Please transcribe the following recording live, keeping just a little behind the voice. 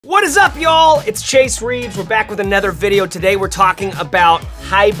What is up, y'all? It's Chase Reeves. We're back with another video. Today we're talking about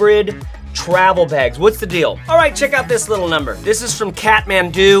hybrid travel bags. What's the deal? All right, check out this little number. This is from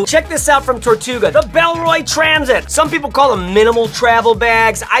Kathmandu. Check this out from Tortuga. The Bellroy Transit. Some people call them minimal travel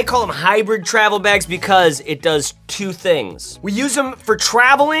bags. I call them hybrid travel bags because it does two things. We use them for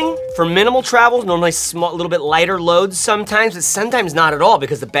traveling, for minimal travel, normally small, a little bit lighter loads sometimes, but sometimes not at all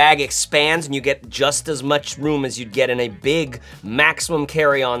because the bag expands and you get just as much room as you'd get in a big maximum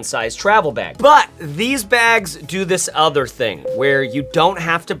carry-on size travel bag. But these bags do this other thing where you don't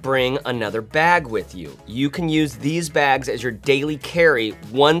have to bring another bag with you. You can use these bags as your daily carry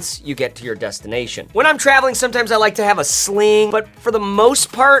once you get to your destination. When I'm traveling, sometimes I like to have a sling, but for the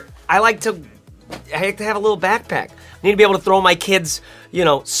most part, I like to have a little backpack. I need to be able to throw my kids, you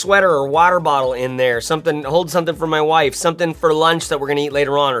know, sweater or water bottle in there, something, hold something for my wife, something for lunch that we're gonna eat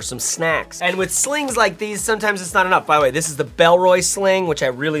later on, or some snacks. And with slings like these, sometimes it's not enough. By the way, this is the Bellroy sling, which I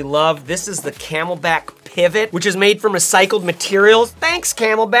really love. This is the Camelback Pivot, which is made from recycled materials. Thanks,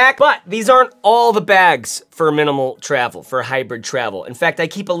 Camelback. But these aren't all the bags for minimal travel, for hybrid travel. In fact, I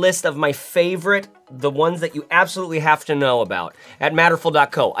keep a list of my favorite, the ones that you absolutely have to know about at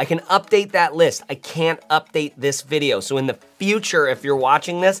matterful.co. I can update that list. I can't update this video. So in the future, if you're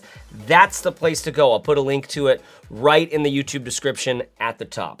watching this, that's the place to go. I'll put a link to it right in the YouTube description at the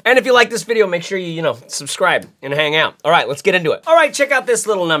top. And if you like this video, make sure you subscribe and hang out. All right, let's get into it. All right, check out this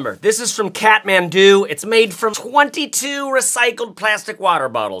little number. This is from Kathmandu. It's made from 22 recycled plastic water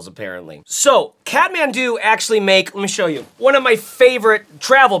bottles, apparently. So, Kathmandu actually make, let me show you, one of my favorite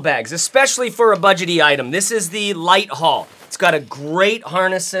travel bags, especially for a budgety item. This is the Light Haul. It's got a great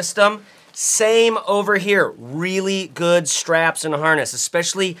harness system. Same over here, really good straps and harness,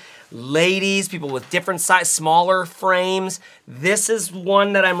 especially ladies, people with different size, smaller frames. This is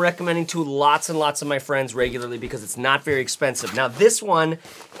one that I'm recommending to lots and lots of my friends regularly because it's not very expensive. Now this one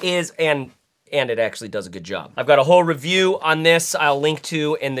is, and it actually does a good job. I've got a whole review on this I'll link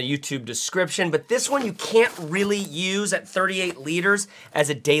to in the YouTube description, but this one you can't really use at 38 liters as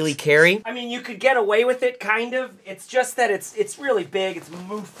a daily carry. I mean, you could get away with it, kind of. It's just that it's really big, it's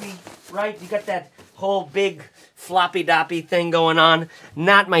moofy, right? You got that whole big floppy doppy thing going on.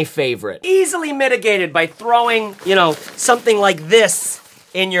 Not my favorite. Easily mitigated by throwing, something like this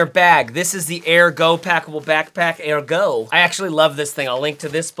in your bag. This is the Air Go packable backpack, Air Go. I actually love this thing. I'll link to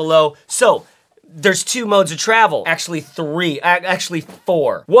this below. So, there's two modes of travel. Actually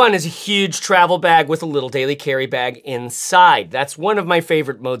four. One is a huge travel bag with a little daily carry bag inside. That's one of my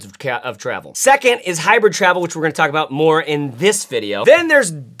favorite modes of travel. Second is hybrid travel, which we're gonna talk about more in this video. Then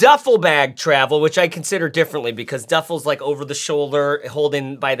there's duffel bag travel, which I consider differently because duffel's like over the shoulder,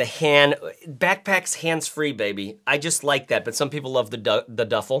 holding by the hand. Backpack's hands-free, baby. I just like that, but some people love the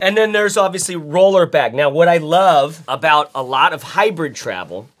duffel. And then there's obviously roller bag. Now, what I love about a lot of hybrid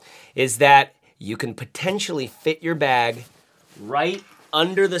travel is that you can potentially fit your bag right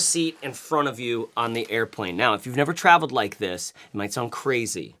under the seat in front of you on the airplane. Now, if you've never traveled like this, it might sound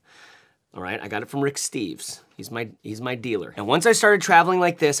crazy. All right, I got it from Rick Steves. He's my dealer. And once I started traveling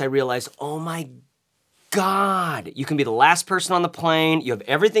like this, I realized, oh my God, you can be the last person on the plane. You have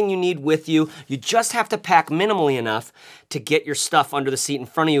everything you need with you. You just have to pack minimally enough to get your stuff under the seat in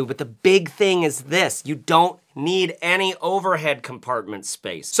front of you. But the big thing is this, you don't need any overhead compartment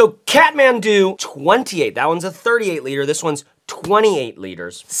space. So Kathmandu 28, that one's a 38 liter, this one's 28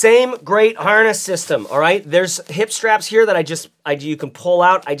 liters. Same great harness system, all right? There's hip straps here that you can pull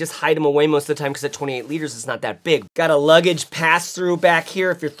out. I just hide them away most of the time because at 28 liters, it's not that big. Got a luggage pass-through back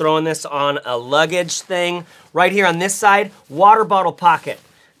here if you're throwing this on a luggage thing. Right here on this side, water bottle pocket.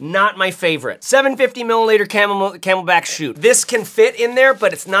 Not my favorite. 750 milliliter Camelback chute. This can fit in there,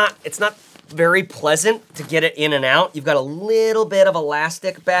 but it's not very pleasant to get it in and out. You've got a little bit of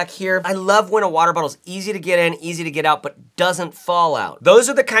elastic back here. I love when a water bottle's easy to get in, easy to get out, but doesn't fall out. Those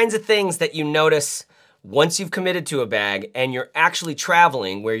are the kinds of things that you notice once you've committed to a bag and you're actually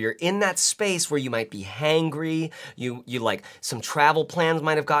traveling, where you're in that space where you might be hangry, you like, some travel plans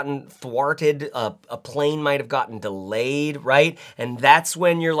might have gotten thwarted, a plane might have gotten delayed, right? And that's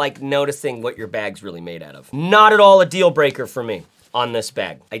when you're like noticing what your bag's really made out of. Not at all a deal breaker for me on this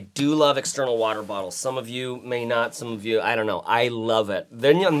bag. I do love external water bottles. Some of you may not, some of you, I don't know. I love it.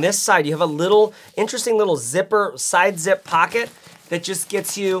 Then on this side, you have a interesting little zipper, side zip pocket that just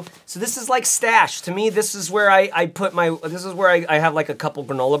gets you, so this is like stash. To me, this is where I have like a couple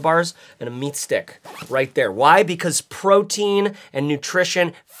granola bars and a meat stick right there. Why? Because protein and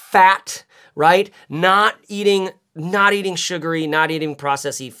nutrition, fat, right? Not eating not eating sugary, not eating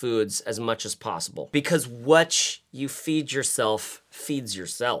processed foods as much as possible. Because what you feed yourself feeds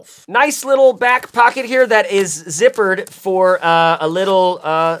yourself. Nice little back pocket here that is zippered for a little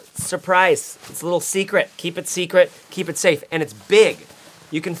surprise. It's a little secret. Keep it secret, keep it safe. And it's big.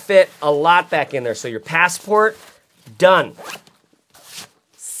 You can fit a lot back in there. So your passport, done.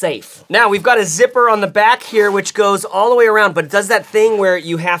 Safe. Now we've got a zipper on the back here which goes all the way around, but it does that thing where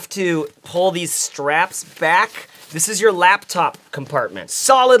you have to pull these straps back. This is your laptop compartment.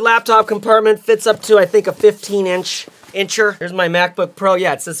 Solid laptop compartment, fits up to I think a 15-incher. Here's my MacBook Pro.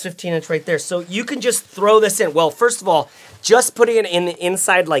 Yeah, it says 15-inch right there. So you can just throw this in. Well, first of all, just putting it in the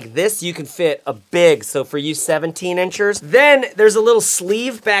inside like this, you can fit a big, so for you 17-inchers. Then there's a little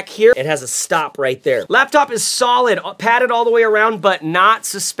sleeve back here. It has a stop right there. Laptop is solid, padded all the way around, but not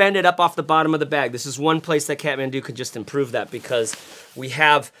suspended up off the bottom of the bag. This is one place that Kathmandu could just improve that because we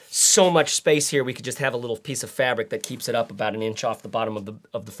have so much space here, we could just have a little piece of fabric that keeps it up about an inch off the bottom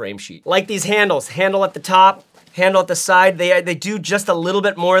of the frame sheet. Like these handles, handle at the top, handle at the side, they do just a little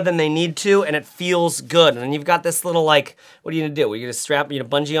bit more than they need to, and it feels good. And then you've got this little like, what are you gonna do? Are you gonna strap, you gonna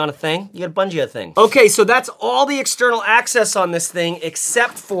bungee on a thing? You gotta bungee a thing. Okay, so that's all the external access on this thing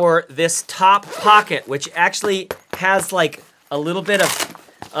except for this top pocket, which actually has like a little bit of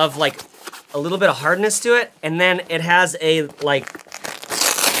hardness to it, and then it has a like,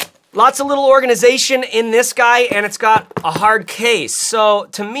 lots of little organization in this guy, and it's got a hard case. So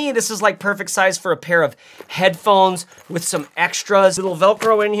to me, this is like perfect size for a pair of headphones with some extras. Little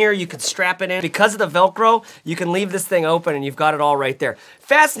Velcro in here, you can strap it in. Because of the Velcro, you can leave this thing open and you've got it all right there.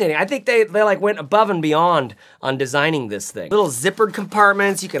 Fascinating. I think they like went above and beyond on designing this thing. Little zippered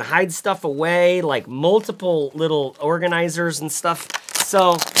compartments, you can hide stuff away, like multiple little organizers and stuff.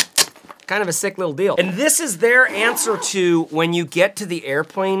 So, kind of a sick little deal. And this is their answer to when you get to the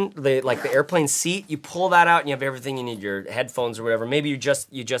airplane, the airplane seat, you pull that out and you have everything you need, your headphones or whatever. Maybe you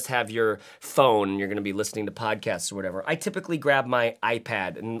just have your phone and you're gonna be listening to podcasts or whatever. I typically grab my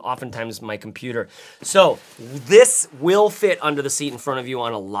iPad and oftentimes my computer. So this will fit under the seat in front of you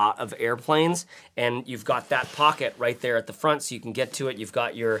on a lot of airplanes, and you've got that pocket right there at the front so you can get to it. You've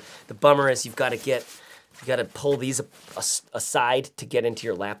got the bummer is you've got to pull these aside to get into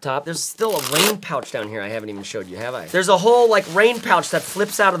your laptop. There's still a rain pouch down here I haven't even showed you, have I? There's a whole like rain pouch that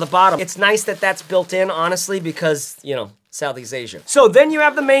flips out of the bottom. It's nice that that's built in, honestly, because, you know, Southeast Asia. So then you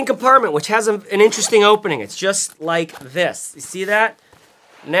have the main compartment, which has an interesting opening. It's just like this. You see that?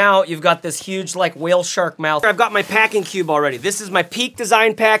 Now you've got this huge like whale shark mouth. I've got my packing cube already. This is my Peak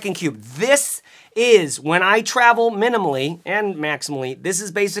Design packing cube. This is when I travel minimally and maximally, this is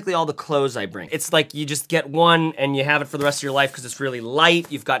basically all the clothes I bring. It's like you just get one and you have it for the rest of your life because it's really light.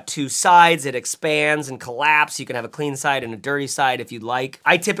 You've got two sides, it expands and collapses. You can have a clean side and a dirty side if you'd like.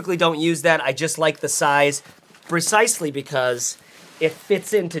 I typically don't use that. I just like the size precisely because it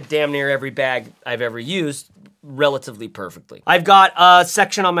fits into damn near every bag I've ever used relatively perfectly. I've got a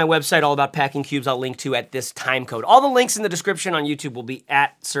section on my website all about packing cubes I'll link to at this time code. All the links in the description on YouTube will be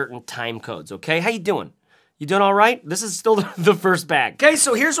at certain time codes, okay? How you doing? You doing all right? This is still the first bag. Okay,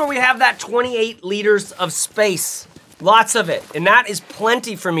 so here's where we have that 28 liters of space. Lots of it, and that is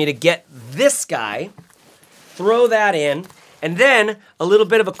plenty for me to get this guy, throw that in, and then a little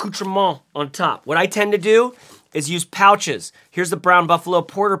bit of accoutrement on top. What I tend to do is use pouches. Here's the Brown Buffalo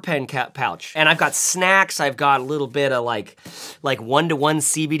Porter Pen pouch. And I've got snacks, I've got a little bit of like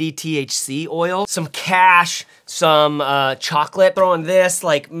 1-to-1 CBD THC oil, some cash, some chocolate, throw in this,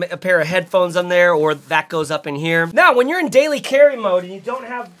 like a pair of headphones on there, or that goes up in here. Now, when you're in daily carry mode and you don't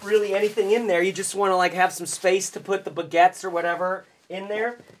have really anything in there, you just wanna like have some space to put the baguettes or whatever in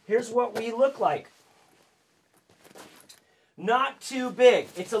there, here's what we look like. Not too big.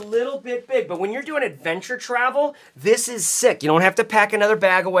 It's a little bit big, but when you're doing adventure travel, this is sick. You don't have to pack another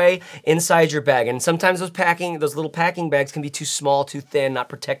bag away inside your bag. And sometimes those little packing bags can be too small, too thin, not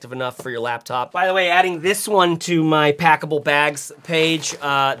protective enough for your laptop. By the way, adding this one to my packable bags page,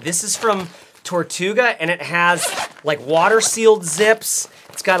 this is from Tortuga, and it has like water sealed zips.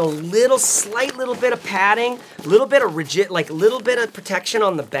 It's got a slight little bit of padding, a little bit of little bit of protection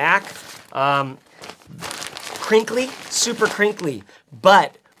on the back. Crinkly, super crinkly,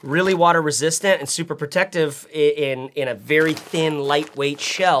 but really water resistant and super protective in a very thin, lightweight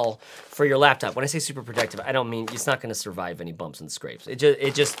shell for your laptop. When I say super protective, I don't mean it's not gonna survive any bumps and scrapes.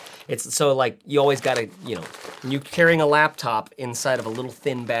 It's so like you always gotta, you know, when you're carrying a laptop inside of a little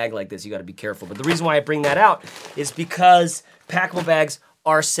thin bag like this, you gotta be careful. But the reason why I bring that out is because packable bags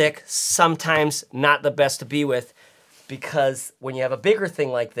are sick, sometimes not the best to be with, because when you have a bigger thing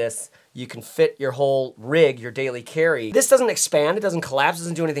like this, you can fit your whole rig, your daily carry. This doesn't expand, it doesn't collapse,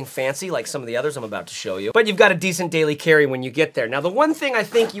 doesn't do anything fancy like some of the others I'm about to show you. But you've got a decent daily carry when you get there. Now the one thing I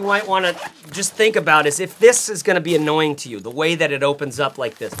think you might wanna just think about is if this is gonna be annoying to you, the way that it opens up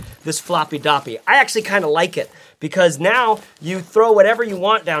like this floppy doppy. I actually kinda like it because now you throw whatever you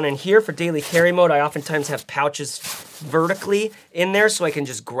want down in here for daily carry mode. I oftentimes have pouches vertically in there so I can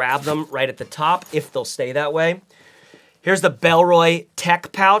just grab them right at the top if they'll stay that way. Here's the Bellroy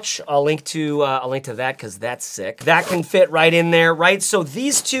Tech pouch. I'll link to that because that's sick. That can fit right in there, right? So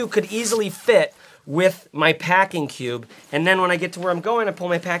these two could easily fit with my packing cube. And then when I get to where I'm going, I pull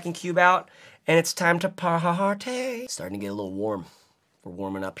my packing cube out and it's time to party. It's starting to get a little warm. We're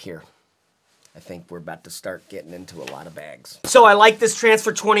warming up here. I think we're about to start getting into a lot of bags. So I like this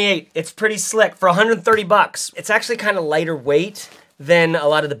Transfer 28. It's pretty slick for 130 bucks. It's actually kind of lighter weight than a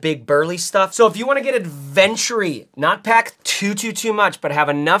lot of the big burly stuff. So if you wanna get adventure-y, not pack too much, but have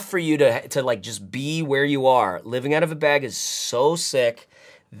enough for you to like just be where you are. Living out of a bag is so sick.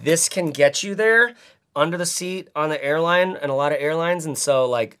 This can get you there under the seat on the airline and a lot of airlines. And so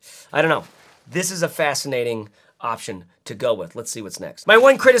like, I don't know. This is a fascinating option to go with. Let's see what's next. My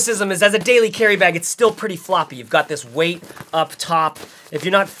one criticism is as a daily carry bag, it's still pretty floppy. You've got this weight up top. If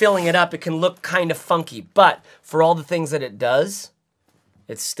you're not filling it up, it can look kind of funky. But for all the things that it does,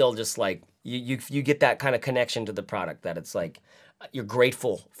 it's still just like, you get that kind of connection to the product that it's like, you're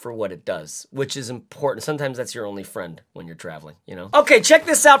grateful for what it does, which is important. Sometimes that's your only friend when you're traveling, you know? Okay, check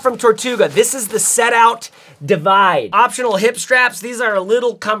this out from Tortuga. This is the Set Out Divide. Optional hip straps. These are a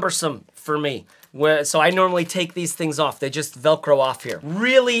little cumbersome for me. So I normally take these things off. They just Velcro off here.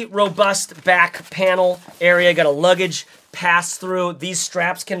 Really robust back panel area. Got a luggage pass through. These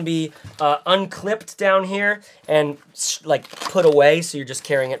straps can be unclipped down here and like put away, so you're just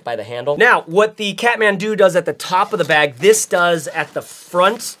carrying it by the handle. Now, what the Kathmandu does at the top of the bag, this does at the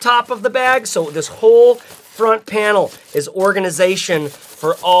front top of the bag. So this whole front panel is organization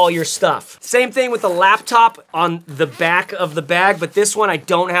for all your stuff. Same thing with the laptop on the back of the bag, but this one I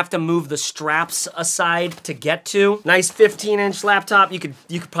don't have to move the straps aside to get to. Nice 15-inch laptop. You could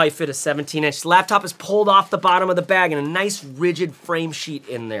probably fit a 17-inch. Laptop is pulled off the bottom of the bag and a nice rigid frame sheet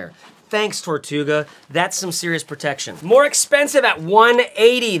in there. Thanks, Tortuga. That's some serious protection. More expensive at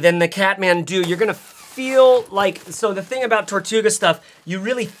 $180 than the Kathmandu. You're gonna feel like, so the thing about Tortuga stuff, you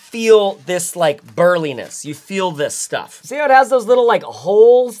really feel this like burliness. You feel this stuff. See how it has those little like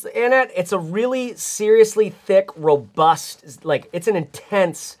holes in it? It's a really seriously thick, robust, like it's an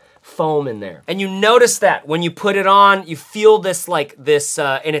intense foam in there. And you notice that when you put it on, you feel this like this,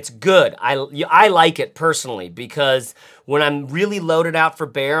 and it's good. I like it personally because when I'm really loaded out for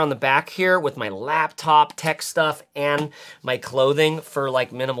bear on the back here with my laptop, tech stuff, and my clothing for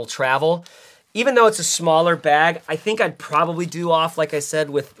like minimal travel, even though it's a smaller bag, I think I'd probably do off, like I said,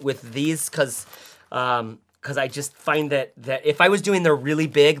 with these, because I just find that if I was doing the really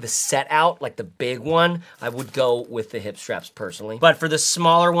big, the Set Out, like the big one, I would go with the hip straps personally. But for the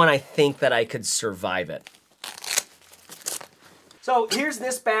smaller one, I think that I could survive it. So here's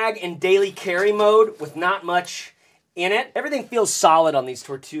this bag in daily carry mode with not much in it. Everything feels solid on these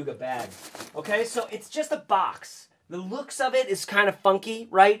Tortuga bags. Okay, so it's just a box. The looks of it is kind of funky,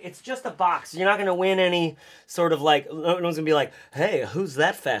 right? It's just a box. You're not gonna win any sort of like, no one's gonna be like, hey, who's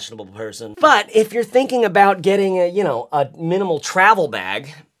that fashionable person? But if you're thinking about getting a, you know, a minimal travel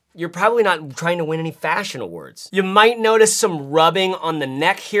bag, you're probably not trying to win any fashion awards. You might notice some rubbing on the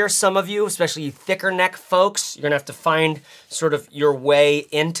neck here, some of you, especially you thicker neck folks. You're gonna have to find sort of your way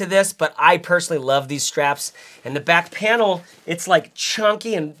into this, but I personally love these straps. And the back panel, it's like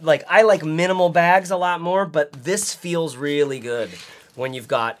chunky and like, I like minimal bags a lot more, but this feels really good when you've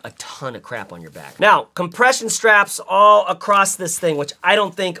got a ton of crap on your back. Now, compression straps all across this thing, which I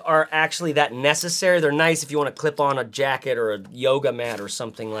don't think are actually that necessary. They're nice if you want to clip on a jacket or a yoga mat or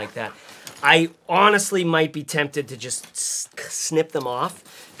something like that. I honestly might be tempted to just snip them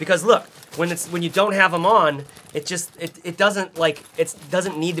off because look, when you don't have them on, it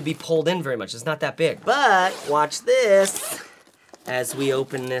doesn't need to be pulled in very much. It's not that big. But watch this. As we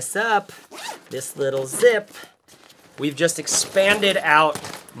open this up, this little zip, we've just expanded out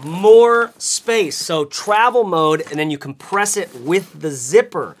more space. So travel mode, and then you compress it with the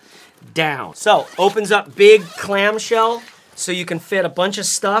zipper down. So opens up big clamshell, so you can fit a bunch of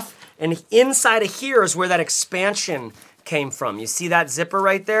stuff. And inside of here is where that expansion came from. You see that zipper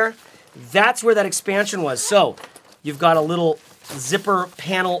right there? That's where that expansion was. So you've got a little zipper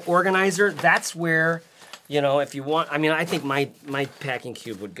panel organizer. That's where, you know, if you want, I mean, I think my packing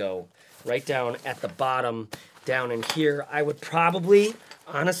cube would go right down at the bottom, down in here. I would probably,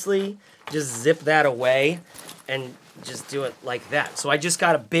 honestly, just zip that away and just do it like that. So I just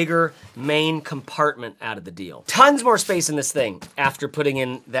got a bigger main compartment out of the deal. Tons more space in this thing after putting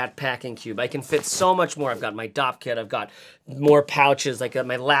in that packing cube. I can fit so much more. I've got my DOP kit, I've got more pouches, I got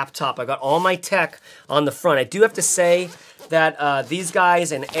my laptop, I got all my tech on the front. I do have to say that these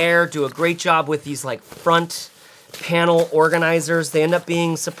guys and Air do a great job with these like front panel organizers. They end up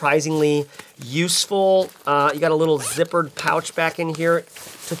being surprisingly useful. You got a little zippered pouch back in here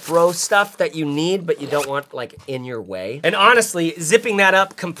to throw stuff that you need, but you don't want like in your way. And honestly, zipping that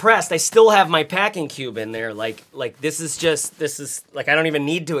up compressed, I still have my packing cube in there. Like this is like, I don't even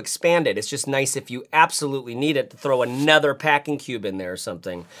need to expand it. It's just nice if you absolutely need it to throw another packing cube in there or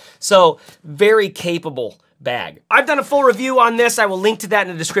something. So very capable bag. I've done a full review on this. I will link to that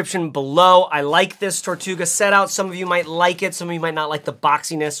in the description below. I like this Tortuga setout. Some of you might like it. Some of you might not like the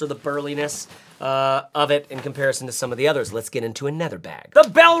boxiness or the burliness of it in comparison to some of the others. Let's get into another bag. The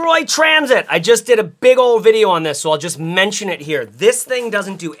Bellroy Transit. I just did a big old video on this, so I'll just mention it here. This thing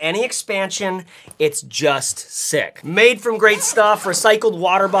doesn't do any expansion. It's just sick. Made from great stuff, recycled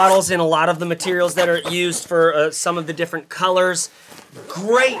water bottles in a lot of the materials that are used for some of the different colors.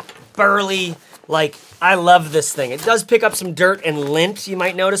 Great burly, like, I love this thing. It does pick up some dirt and lint, you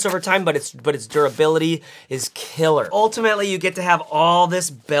might notice over time, but its durability is killer. Ultimately, you get to have all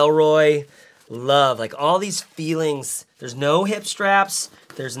this Bellroy love, like all these feelings. There's no hip straps.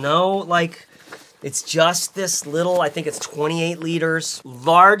 There's no like, it's just this little, I think it's 28 liters.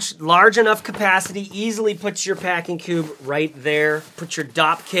 Large enough capacity, easily puts your packing cube right there. Put your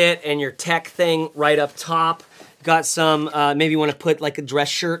DOP kit and your tech thing right up top. Got some, maybe you want to put like a dress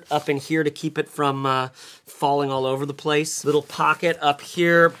shirt up in here to keep it from falling all over the place. Little pocket up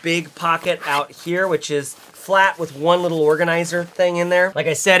here, big pocket out here, which is flat with one little organizer thing in there. Like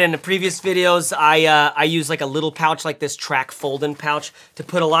I said in the previous videos, I use like a little pouch like this track fold-in pouch to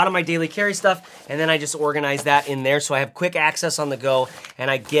put a lot of my daily carry stuff, and then I just organize that in there so I have quick access on the go, and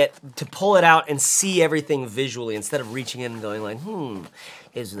I get to pull it out and see everything visually instead of reaching in and going like,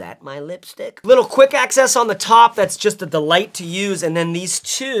 is that my lipstick? Little quick access on the top, that's just a delight to use, and then these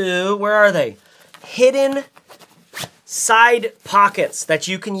two, where are they? Hidden side pockets that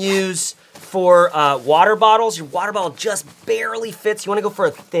you can use for water bottles. Your water bottle just barely fits. You wanna go for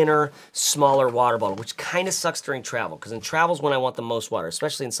a thinner, smaller water bottle, which kind of sucks during travel, because in travel's when I want the most water,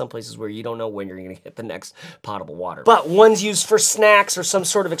 especially in some places where you don't know when you're gonna get the next potable water. But one's used for snacks or some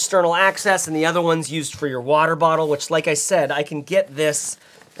sort of external access, and the other one's used for your water bottle, which like I said, I can get this,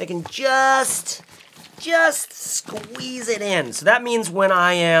 I can just squeeze it in. So that means when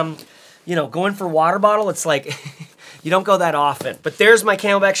I am, you know, going for water bottle, it's like, you don't go that often. But there's my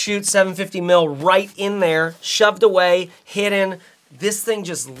Camelback Chute 750 mil right in there, shoved away, hidden. This thing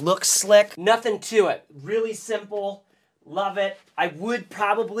just looks slick. Nothing to it. Really simple. Love it. I would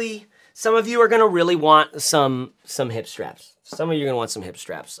probably, some of you are gonna really want some hip straps. Some of you are gonna want some hip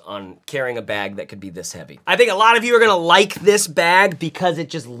straps on carrying a bag that could be this heavy. I think a lot of you are gonna like this bag because it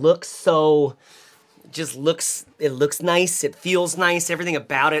just looks so, it looks nice, it feels nice, everything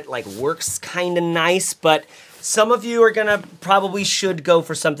about it like works kind of nice, but some of you are gonna probably should go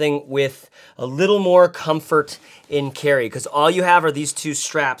for something with a little more comfort in carry, because all you have are these two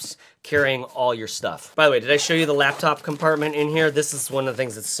straps carrying all your stuff. By the way, did I show you the laptop compartment in here? This is one of the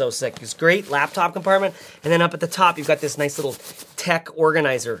things that's so sick. It's great laptop compartment, and then up at the top, you've got this nice little tech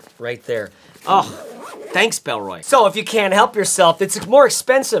organizer right there. Oh, thanks, Bellroy. So if you can't help yourself, it's more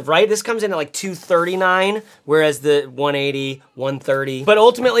expensive, right? This comes in at like $239, whereas the $180, $130. But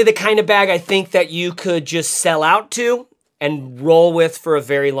ultimately, the kind of bag I think that you could just sell out to and roll with for a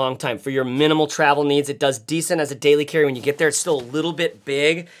very long time. For your minimal travel needs, it does decent as a daily carry. When you get there, it's still a little bit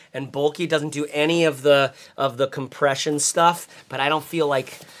big and bulky. It doesn't do any of the compression stuff, but I don't feel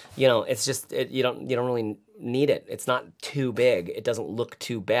like, you know, it's just, you don't really need it. It's not too big. It doesn't look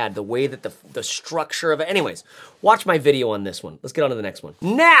too bad. The way that the structure of it. Anyways, watch my video on this one. Let's get on to the next one.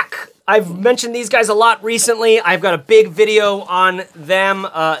 Knack! I've mentioned these guys a lot recently. I've got a big video on them.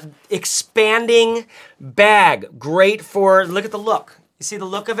 Expanding bag. Great for, look at the look. You see the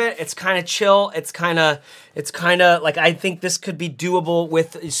look of it? It's kind of chill. It's kind of like, I think this could be doable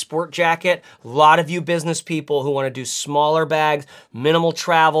with a sport jacket. A lot of you business people who want to do smaller bags, minimal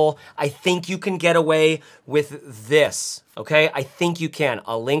travel, I think you can get away with this, okay? I think you can.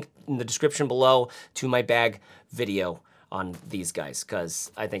 I'll link in the description below to my bag video on these guys,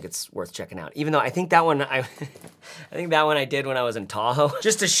 because I think it's worth checking out. Even though I think that one, I think that one I did when I was in Tahoe.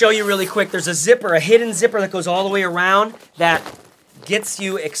 Just to show you really quick, there's a zipper, a hidden zipper that goes all the way around that gets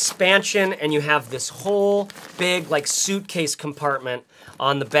you expansion, and you have this whole big like suitcase compartment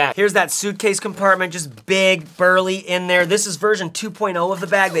on the back. Here's that suitcase compartment, just big, burly in there. This is version 2.0 of the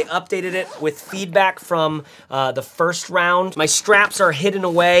bag. They updated it with feedback from the first round. My straps are hidden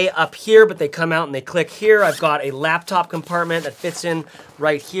away up here, but they come out and they click here. I've got a laptop compartment that fits in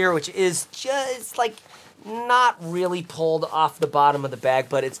right here, which is just like not really pulled off the bottom of the bag,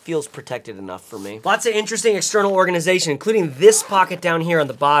 but it feels protected enough for me. Lots of interesting external organization, including this pocket down here on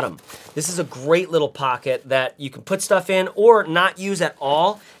the bottom. This is a great little pocket that you can put stuff in or not use at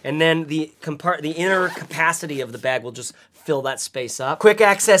all, and then the inner capacity of the bag will just fill that space up. Quick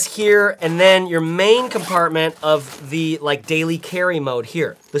access here, and then your main compartment of the like daily carry mode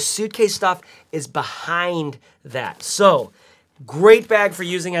here. The suitcase stuff is behind that. So, great bag for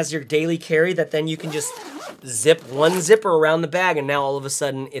using as your daily carry that then you can just zip one zipper around the bag, and now all of a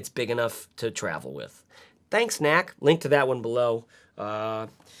sudden it's big enough to travel with. Thanks, Knack. Link to that one below.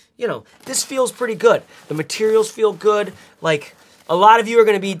 You know, this feels pretty good. The materials feel good. Like, a lot of you are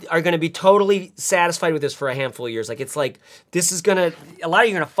gonna be totally satisfied with this for a handful of years. Like, it's like, this is gonna, a lot of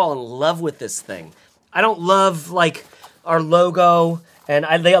you are gonna fall in love with this thing. I don't love, like, our logo, and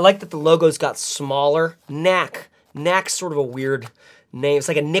I like that the logo's got smaller. Knack's sort of a weird name. It's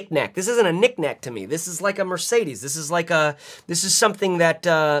like a knick-knack. This isn't a knick-knack to me. This is like a Mercedes. This is like this is something that,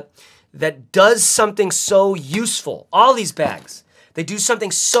 that does something so useful. All these bags, they do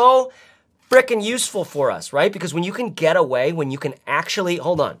something so frickin' useful for us, right? Because when you can get away, when you can actually,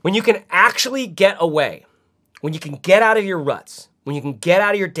 when you can actually get away, when you can get out of your ruts, when you can get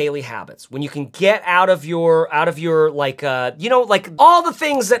out of your daily habits, when you can get out of your like, you know, like all the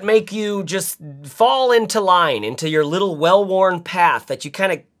things that make you just fall into line, into your little well-worn path that you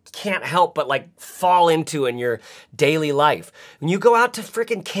kind of can't help but like fall into in your daily life. When you go out to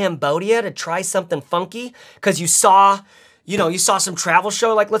frickin' Cambodia to try something funky, because you saw some travel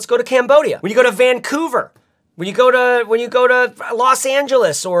show, like let's go to Cambodia. When you go to Vancouver, when you go to Los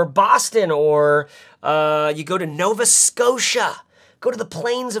Angeles or Boston, or you go to Nova Scotia, go to the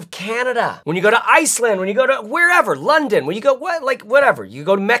plains of Canada. When you go to Iceland, when you go to wherever, London, when you go, whatever. You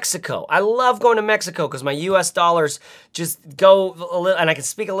go to Mexico. I love going to Mexico because my US dollars just go a little, and I can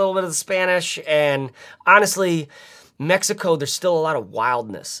speak a little bit of the Spanish, and honestly, Mexico, there's still a lot of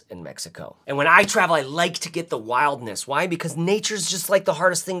wildness in Mexico. And when I travel, I like to get the wildness. Why? Because nature's just like the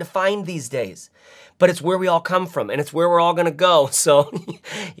hardest thing to find these days. But it's where we all come from, and it's where we're all gonna go, so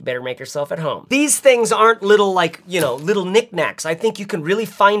you better make yourself at home. These things aren't little, like, you know, little knickknacks. I think you can really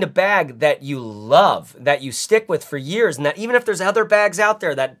find a bag that you love, that you stick with for years, and that even if there's other bags out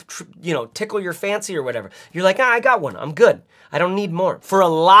there that, you know, tickle your fancy or whatever, you're like, I got one, I'm good. I don't need more. For a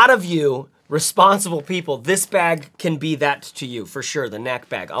lot of you, responsible people, this bag can be that to you, for sure, the Knack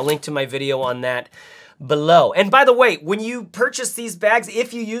bag. I'll link to my video on that below. And by the way, when you purchase these bags,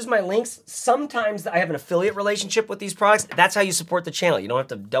 if you use my links, sometimes I have an affiliate relationship with these products. That's how you support the channel. You don't have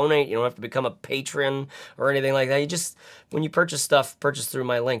to donate, you don't have to become a patron or anything like that. You just, when you purchase stuff, purchase through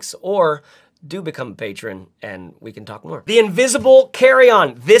my links, or do become a patron and we can talk more. The invisible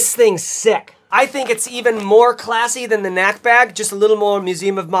carry-on, this thing's sick. I think it's even more classy than the Knack bag, just a little more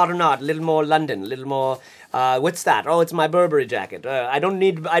Museum of Modern Art, a little more London, a little more, what's that? Oh, it's my Burberry jacket. I don't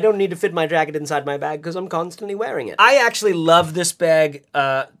need to fit my jacket inside my bag because I'm constantly wearing it. I actually love this bag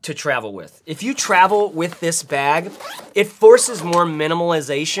to travel with. If you travel with this bag, it forces more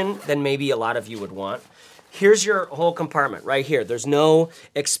minimalization than maybe a lot of you would want. Here's your whole compartment right here. There's no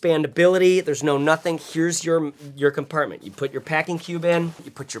expandability, there's no nothing. Here's your compartment. You put your packing cube in,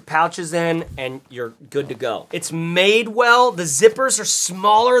 you put your pouches in, and you're good to go. It's made well. The zippers are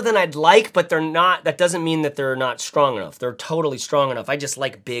smaller than I'd like, but they're not, that doesn't mean that they're not strong enough. They're totally strong enough. I just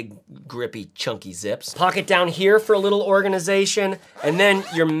like big, grippy, chunky zips. Pocket down here for a little organization, and then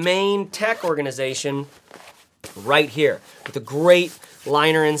your main tech organization right here with a great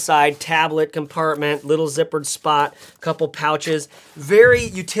liner inside, tablet compartment, little zippered spot, couple pouches. Very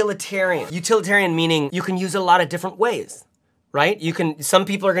utilitarian. Utilitarian meaning you can use it a lot of different ways, right? Some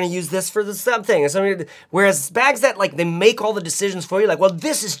people are gonna use this for the something, whereas bags that like, they make all the decisions for you, like, well,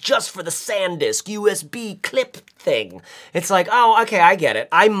 this is just for the SanDisk USB clip thing. It's like, oh, okay, I get it.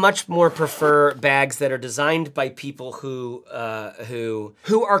 I much more prefer bags that are designed by people who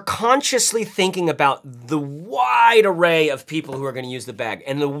are consciously thinking about the wide array of people who are gonna use the bag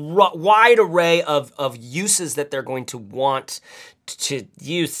and the wide array of uses that they're going to want to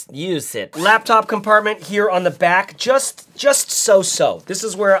use it. Laptop compartment here on the back, just so-so. This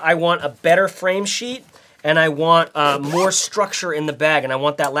is where I want a better frame sheet and I want more structure in the bag, and I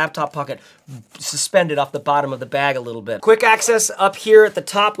want that laptop pocket suspended off the bottom of the bag a little bit. Quick access up here at the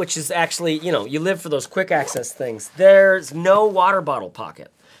top, which is actually, you know, you live for those quick access things. There's no water bottle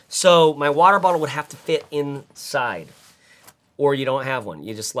pocket. So my water bottle would have to fit inside, or you don't have one.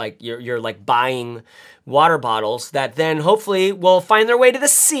 You just like, you're like buying water bottles that then hopefully will find their way to the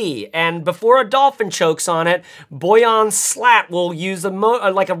sea. And before a dolphin chokes on it, Boyan Slat will use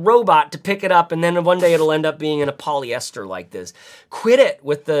like a robot to pick it up, and then one day it'll end up being in a polyester like this. Quit it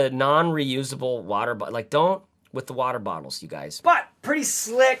with the non-reusable water bottle. Like, don't with the water bottles, you guys. But pretty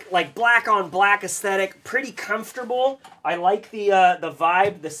slick, like black on black aesthetic, pretty comfortable. I like the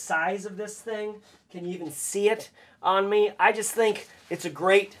vibe, the size of this thing. Can you even see it on me? I just think it's a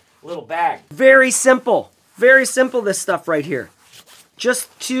great little bag. Very simple, this stuff right here.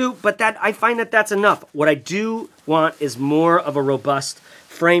 But I find that that's enough. What I do want is more of a robust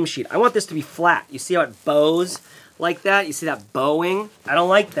frame sheet. I want this to be flat. You see how it bows like that? You see that bowing? I don't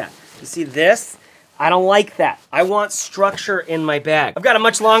like that. You see this? I don't like that. I want structure in my bag. I've got a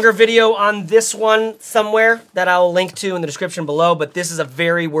much longer video on this one somewhere that I'll link to in the description below, but this is a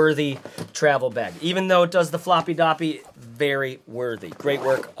very worthy travel bag. Even though it does the floppy doppy, very worthy. Great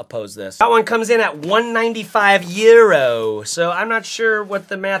work, oppose this. That one comes in at 195 euro, so I'm not sure what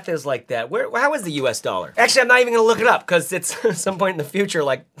the math is like that. How is the US dollar? Actually, I'm not even gonna look it up, because it's some point in the future,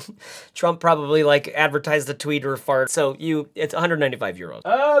 like, Trump probably like advertised a tweet or a fart, so it's 195 euros.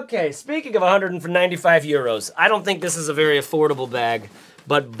 Okay, speaking of 195 euros, I don't think this is a very affordable bag,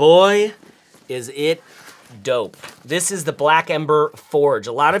 but boy, is it dope. This is the Black Ember Forge.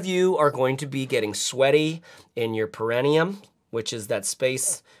 A lot of you are going to be getting sweaty in your perineum, which is that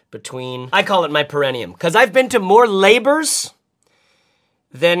space between, I call it my perineum, because I've been to more labors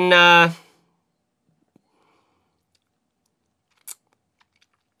than,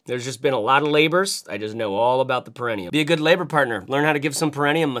 there's just been a lot of labors. I just know all about the perineum. Be a good labor partner. Learn how to give some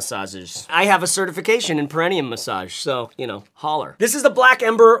perineum massages. I have a certification in perineum massage, so, you know, holler. This is the Black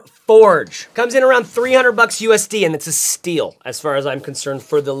Ember Forge. Comes in around 300 bucks USD, and it's a steal, as far as I'm concerned,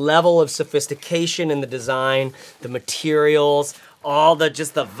 for the level of sophistication in the design, the materials, all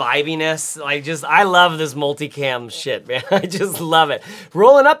just the vibiness. I love this multicam shit, man. I just love it.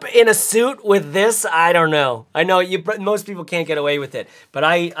 Rolling up in a suit with this, I don't know. I know most people can't get away with it, but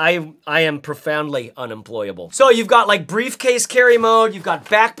I am profoundly unemployable. So you've got like briefcase carry mode, you've got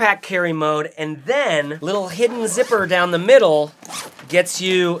backpack carry mode, and then little hidden zipper down the middle gets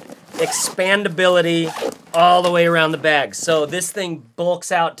you expandability all the way around the bag. So this thing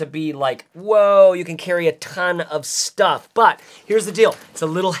bulks out to be like, whoa, you can carry a ton of stuff. But here's the deal. It's a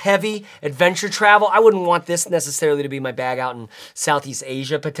little heavy adventure travel. I wouldn't want this necessarily to be my bag out in Southeast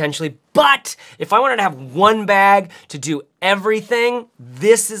Asia potentially. But if I wanted to have one bag to do everything,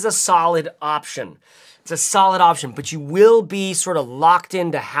 this is a solid option. It's a solid option, but you will be sort of locked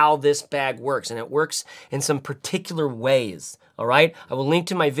into how this bag works, and it works in some particular ways. All right, I will link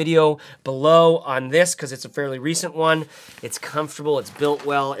to my video below on this because it's a fairly recent one. It's comfortable, it's built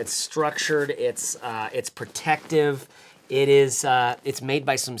well, it's structured, it's protective. It's made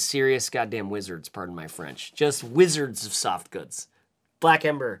by some serious goddamn wizards, pardon my French. Just wizards of soft goods. Black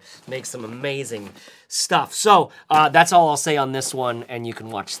Ember makes some amazing stuff. So that's all I'll say on this one, and you can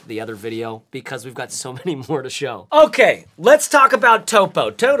watch the other video because we've got so many more to show. Okay, let's talk about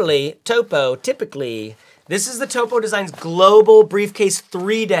Topo. Topo, typically, this is the Topo Designs Global Briefcase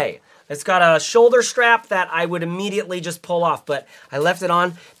 3-Day. It's got a shoulder strap that I would immediately just pull off, but I left it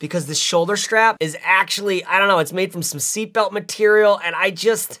on because this shoulder strap is actually, I don't know, it's made from some seatbelt material, and I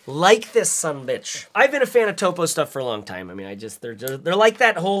just like this sumbitch. I've been a fan of Topo stuff for a long time. I mean, they're like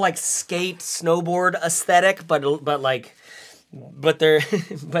that whole like skate, snowboard aesthetic, but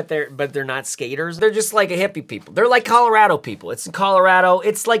they're not skaters. They're just like a hippie people. They're like Colorado people. It's in Colorado.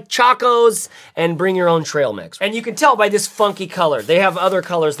 It's like Chacos and bring your own trail mix. And you can tell by this funky color. They have other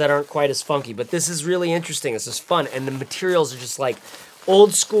colors that aren't quite as funky, but this is really interesting. This is fun. And the materials are just like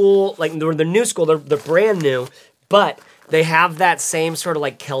old school, like they're new school. They're brand new, but they have that same sort of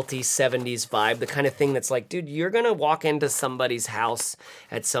like Kelty 70s vibe, the kind of thing that's like, dude, you're gonna walk into somebody's house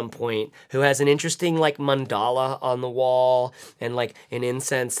at some point who has an interesting like mandala on the wall and like an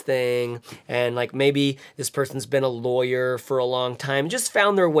incense thing, and like maybe this person's been a lawyer for a long time, just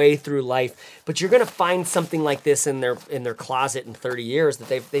found their way through life, but you're gonna find something like this in their closet in 30 years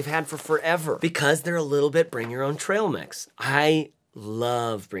that they've had for forever because they're a little bit bring your own trail mix. I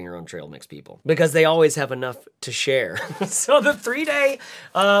love bring your own trail mix people because they always have enough to share. So the 3-day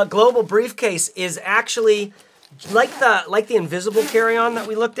global briefcase is actually like the invisible carry-on that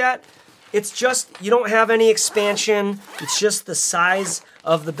we looked at. It's just, you don't have any expansion. It's just the size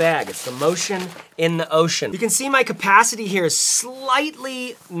of the bag. It's the motion in the ocean. You can see my capacity here is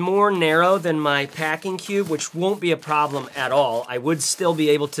slightly more narrow than my packing cube, which won't be a problem at all. I would still be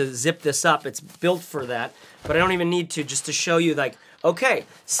able to zip this up. It's built for that, but I don't even need to, just to show you, like, okay,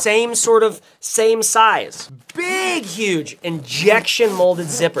 same size. Big, huge injection molded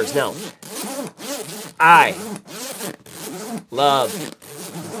zippers. Now, I love,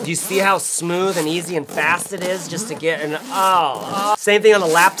 do you see how smooth and easy and fast it is just to get an, oh. Same thing on the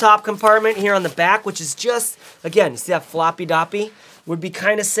laptop compartment here on the back, which is just, again, you see that floppy doppy? Would be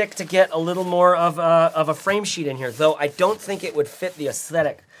kind of sick to get a little more of a frame sheet in here, though I don't think it would fit the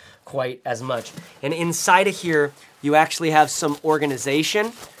aesthetic quite as much. And inside of here, you actually have some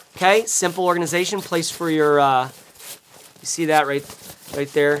organization, okay? Simple organization, place for your, you see that right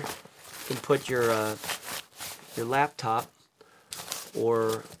there? You can put your laptop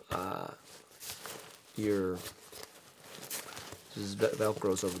or your, this is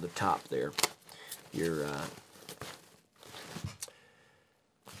Velcro's over the top there. Your,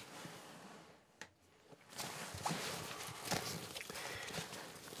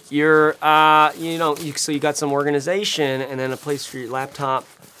 you know, so you got some organization and then a place for your laptop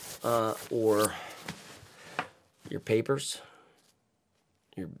or your papers,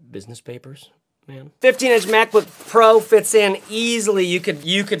 your business papers, man. 15-inch MacBook Pro fits in easily. You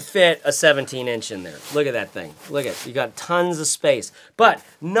could fit a 17-inch in there. Look at that thing. Look at it. You got tons of space, but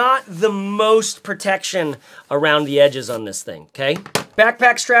not the most protection around the edges on this thing, okay?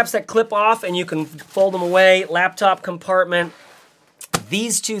 Backpack straps that clip off and you can fold them away. Laptop compartment.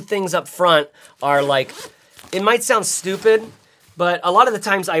 These two things up front are like, it might sound stupid, but a lot of the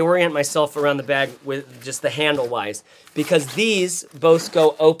times I orient myself around the bag with just the handle-wise, because these both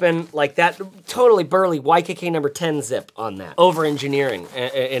go open like that. Totally burly YKK number 10 zip on that. Over-engineering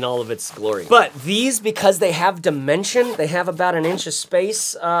in all of its glory. But these, because they have dimension, they have about an inch of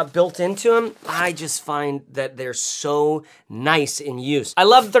space built into them, I just find that they're so nice in use. I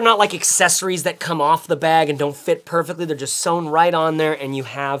love that they're not like accessories that come off the bag and don't fit perfectly. They're just sewn right on there, and you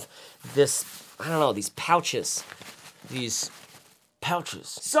have this, I don't know, these pouches.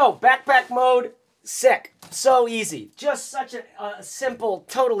 So, backpack mode, sick. So easy. Just such a simple,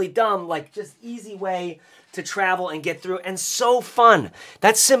 totally dumb, like just easy way to travel and get through, and so fun.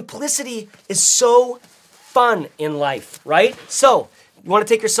 That simplicity is so fun in life, right? So, you want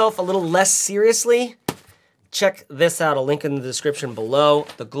to take yourself a little less seriously? Check this out, I'll link in the description below.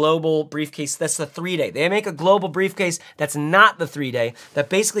 The global briefcase, that's the 3-day. They make a global briefcase that's not the 3-day, that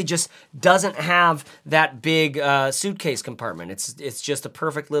basically just doesn't have that big suitcase compartment. It's just a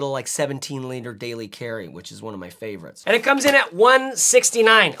perfect little like 17-liter daily carry, which is one of my favorites. And it comes in at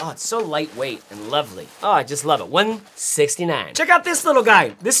 $169. Oh, it's so lightweight and lovely. Oh, I just love it, $169. Check out this little guy.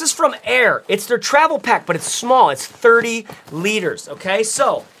 This is from Air. It's their travel pack, but it's small. It's 30 liters, okay?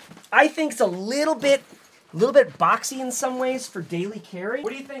 So, I think it's a little bit boxy in some ways for daily carry.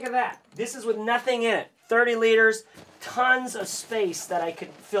 What do you think of that? This is with nothing in it. 30 liters, tons of space that I could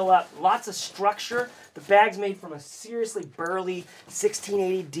fill up. Lots of structure. The bag's made from a seriously burly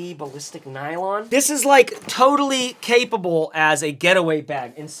 1680D ballistic nylon. This is like totally capable as a getaway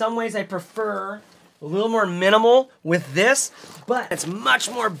bag. In some ways I prefer a little more minimal with this, but it's much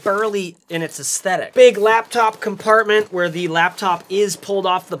more burly in its aesthetic. Big laptop compartment where the laptop is pulled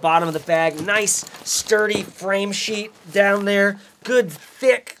off the bottom of the bag. Nice, sturdy frame sheet down there. Good,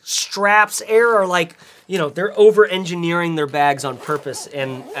 thick straps. Air are like, you know, they're over-engineering their bags on purpose,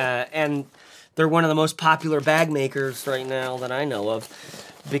 and they're one of the most popular bag makers right now that I know of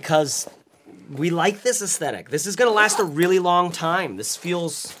because we like this aesthetic. This is gonna last a really long time. This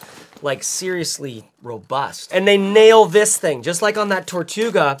feels like seriously robust. And they nail this thing, just like on that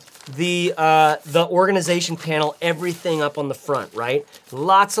Tortuga, the organization panel, everything up on the front, right?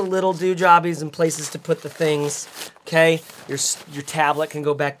 Lots of little doojobbies and places to put the things, okay? Your tablet can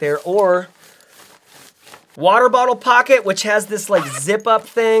go back there, or water bottle pocket, which has this like zip up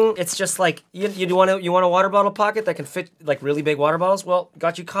thing. It's just like, you want a water bottle pocket that can fit like really big water bottles? Well,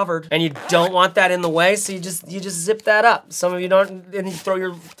 got you covered. And you don't want that in the way, so you just zip that up. Some of you don't, and you throw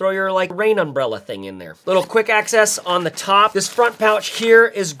your like rain umbrella thing in there. Little quick access on the top. This front pouch here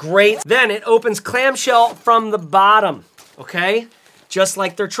is great. Then it opens clamshell from the bottom, okay? Just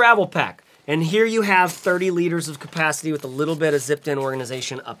like their travel pack. And here you have 30 liters of capacity with a little bit of zipped in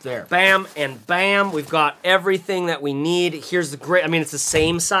organization up there. Bam and bam, we've got everything that we need. Here's the great, I mean, it's the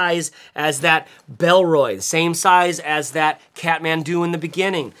same size as that Bellroy, the same size as that Kathmandu in the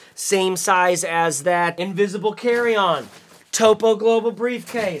beginning, same size as that Invisible Carry-On, Topo Global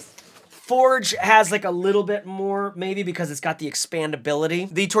Briefcase. Forge has like a little bit more, maybe because it's got the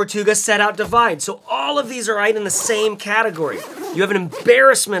expandability. The Tortuga set out Divide. So all of these are right in the same category. You have an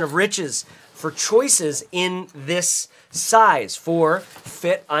embarrassment of riches for choices in this size for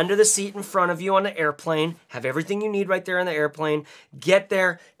fit under the seat in front of you on the airplane, have everything you need right there on the airplane, get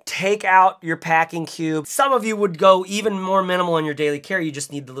there, take out your packing cube. Some of you would go even more minimal in your daily carry. You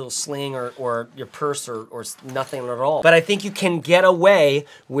just need the little sling or your purse or nothing at all. But I think you can get away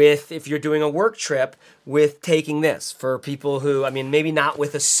with, if you're doing a work trip, with taking this. For people who, I mean, maybe not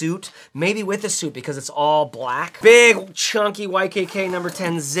with a suit, maybe with a suit because it's all black. Big, chunky YKK number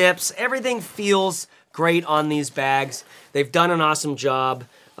 10 zips. Everything feels great on these bags. They've done an awesome job.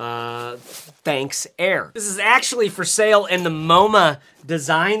 Thanks, Air. This is actually for sale in the MoMA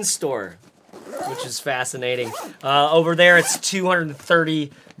design store, which is fascinating. Over there, it's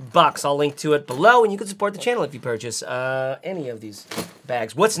 230 bucks. I'll link to it below, and you can support the channel if you purchase any of these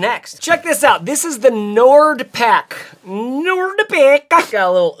bags. What's next? Check this out. This is the Nordpack. Nordpack. Got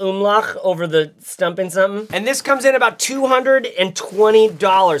a little umlaut over the stumping something. And this comes in about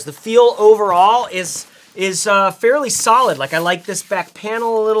 $220. The feel overall is fairly solid. Like, I like this back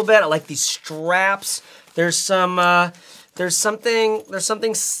panel a little bit. I like these straps. There's something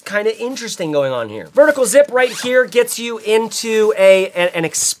kind of interesting going on here. Vertical zip right here gets you into an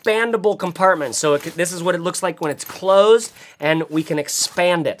expandable compartment. So this is what it looks like when it's closed, and we can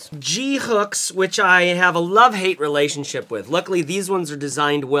expand it. G-hooks, which I have a love-hate relationship with. Luckily, these ones are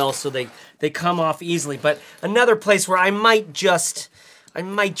designed well, so they come off easily. But another place where I might just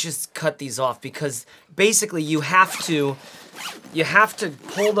cut these off, because basically you have to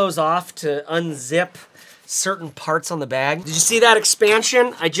pull those off to unzip certain parts on the bag. Did you see that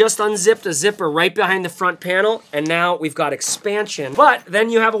expansion? I just unzipped a zipper right behind the front panel, and now we've got expansion. But then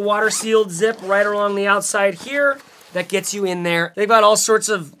you have a water-sealed zip right along the outside here that gets you in there. They've got all sorts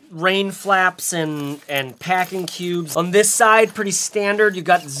of rain flaps and packing cubes. On this side, pretty standard. You've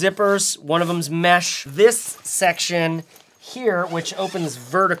got zippers. One of them's mesh. This section here, which opens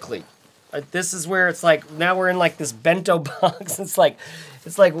vertically. This is where it's like, now we're in like this bento box. It's like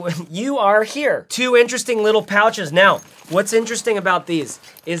you are here. Two interesting little pouches. Now, what's interesting about these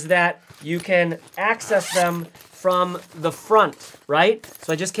is that you can access them from the front, right?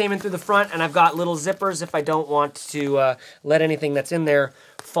 So I just came in through the front, and I've got little zippers if I don't want to let anything that's in there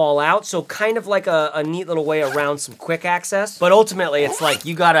fall out. So kind of like a neat little way around some quick access. But ultimately, it's like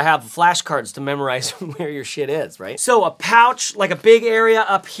you gotta have flashcards to memorize where your shit is, right? So a pouch, like a big area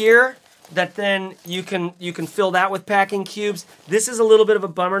up here, that then you can fill that with packing cubes. This is a little bit of a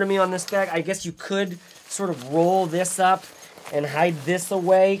bummer to me on this bag. I guess you could sort of roll this up and hide this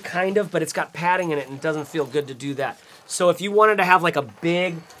away, kind of, but it's got padding in it and it doesn't feel good to do that. So if you wanted to have like a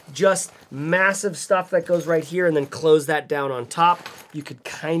big, just massive stuff that goes right here and then close that down on top, you could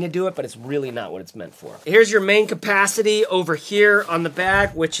kind of do it, but it's really not what it's meant for. Here's your main capacity over here on the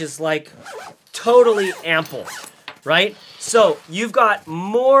bag, which is like totally ample, right? So you've got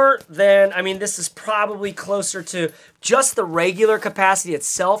more than, I mean, this is probably closer to, just the regular capacity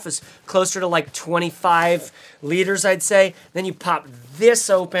itself is closer to like 25 liters, I'd say. Then you pop this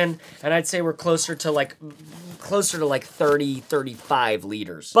open, and I'd say we're closer to like 30, 35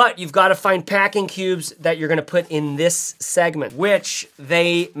 liters. But you've got to find packing cubes that you're gonna put in this segment, which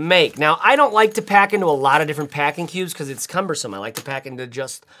they make. Now, I don't like to pack into a lot of different packing cubes because it's cumbersome. I like to pack into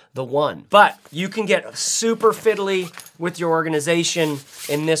just the one. But you can get super fiddly with your organization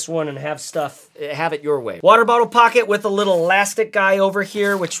in this one and have it your way. Water bottle pocket with a little elastic guy over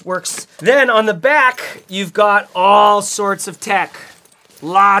here, which works. Then on the back, you've got all sorts of tech.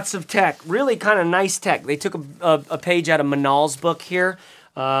 Lots of tech, really kind of nice tech. They took a page out of Manal's book here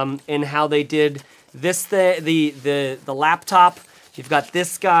in how they did this, the laptop. You've got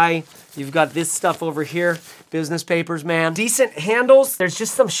this guy, you've got this stuff over here, business papers, man. Decent handles. There's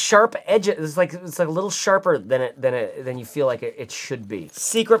just some sharp edges. It's like a little sharper than you feel like it should be.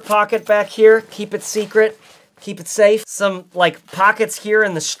 Secret pocket back here, keep it secret. Keep it safe. Some like pockets here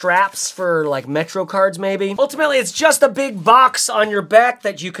in the straps for like Metro cards maybe. Ultimately, it's just a big box on your back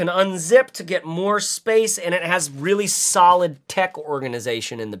that you can unzip to get more space, and it has really solid tech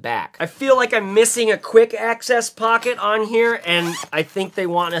organization in the back. I feel like I'm missing a quick access pocket on here, and I think they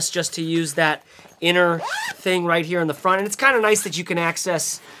want us just to use that inner thing right here in the front. And it's kind of nice that you can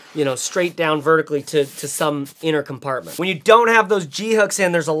access, you know, straight down vertically to some inner compartment. When you don't have those G-hooks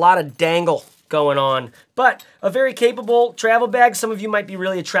in, there's a lot of dangle going on, but a very capable travel bag. Some of you might be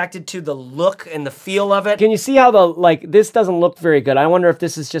really attracted to the look and the feel of it. Can you see how this doesn't look very good? I wonder if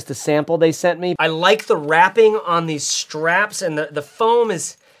this is just a sample they sent me. I like the wrapping on these straps, and the foam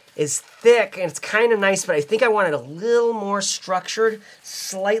is is thick and it's kind of nice, but I think I want it a little more structured,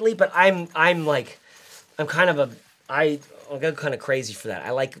 slightly, but I'll go kind of crazy for that.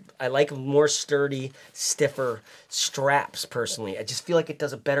 I like more sturdy, stiffer straps personally. I just feel like it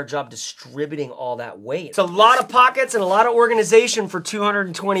does a better job distributing all that weight. It's a lot of pockets and a lot of organization for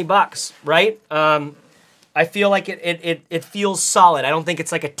 220 bucks, right? I feel like it feels solid. I don't think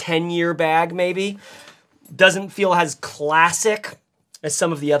it's like a 10-year bag maybe. Doesn't feel as classic as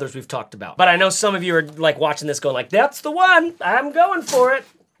some of the others we've talked about. But I know some of you are like watching this going like, that's the one, I'm going for it.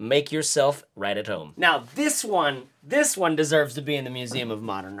 Make yourself right at home. Now this one deserves to be in the Museum of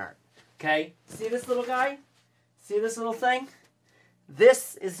Modern Art, okay? See this little guy? See this little thing?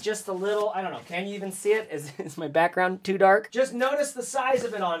 This is just a little, I don't know, can you even see it? Is my background too dark? Just notice the size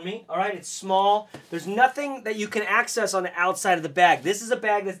of it on me, all right? It's small. There's nothing that you can access on the outside of the bag. This is a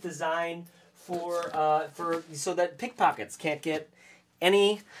bag that's designed so that pickpockets can't get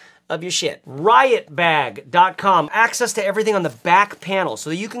any of your shit. Riotbag.com, access to everything on the back panel so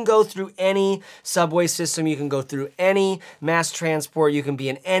that you can go through any subway system, you can go through any mass transport, you can be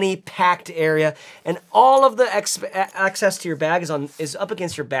in any packed area, and all of the access to your bag is up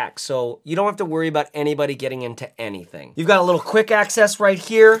against your back, so you don't have to worry about anybody getting into anything. You've got a little quick access right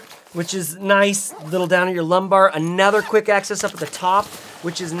here, which is nice, a little down at your lumbar, another quick access up at the top,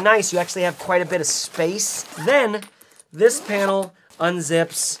 which is nice. You actually have quite a bit of space. Then this panel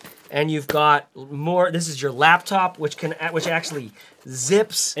unzips, and you've got more. This is your laptop, which actually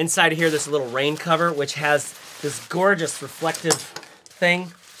zips. Inside of here, there's a little rain cover, which has this gorgeous reflective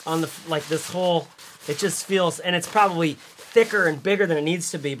thing on this whole. It just feels, and it's probably thicker and bigger than it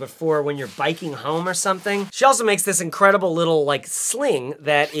needs to be, but for when you're biking home or something. She also makes this incredible little like sling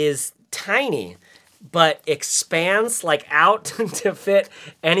that is tiny, but expands like out to fit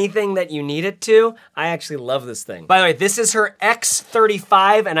anything that you need it to. I actually love this thing. By the way, this is her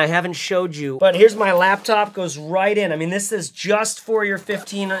X35 and I haven't showed you, but here's my laptop, goes right in. I mean, this is just for your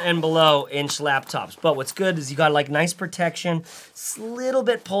 15 and below inch laptops. But what's good is you got like nice protection, it's a little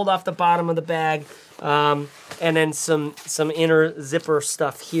bit pulled off the bottom of the bag, and then some inner zipper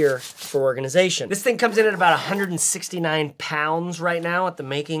stuff here for organization. This thing comes in at about 169 pounds right now at the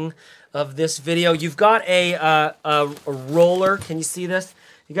making of this video. You've got a roller, can you see this?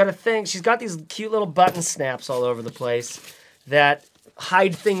 You got a thing, she's got these cute little button snaps all over the place that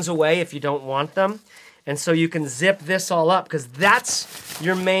hide things away if you don't want them. And so you can zip this all up because that's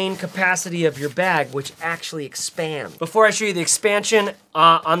your main capacity of your bag, which actually expands. Before I show you the expansion,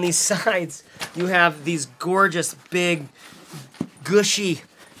 on these sides, you have these gorgeous, big, gushy,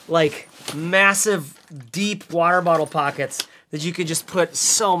 like massive, deep water bottle pockets that you could just put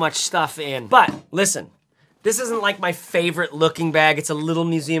so much stuff in. But listen, this isn't like my favorite looking bag. It's a little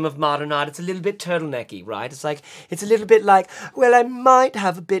Museum of Modern Art. It's a little bit turtlenecky, right? It's a little bit like, well, I might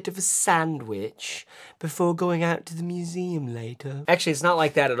have a bit of a sandwich before going out to the museum later. Actually, it's not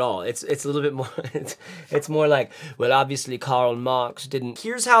like that at all. It's a little bit more, it's more like, well, obviously Karl Marx didn't.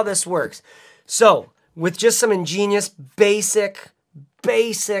 Here's how this works. So, with just some ingenious, basic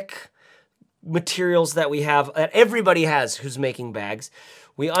materials that we have, that everybody has who's making bags,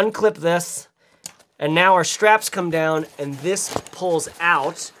 we unclip this, and now our straps come down and this pulls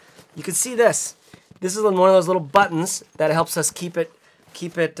out. You can see this. This is one of those little buttons that helps us keep it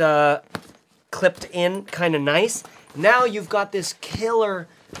clipped in kind of nice. Now you've got this killer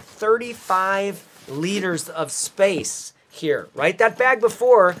 35 liters of space here, right? That bag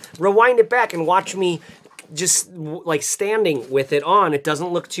before, rewind it back and watch me just like standing with it on. It doesn't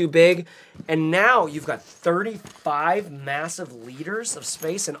look too big. And now you've got 35 massive liters of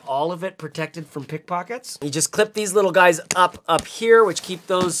space and all of it protected from pickpockets. You just clip these little guys up here, which keep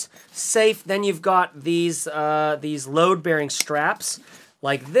those safe. Then you've got these load-bearing straps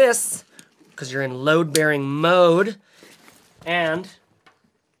like this, because you're in load-bearing mode, and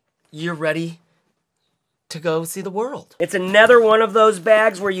you're ready to go see the world. It's another one of those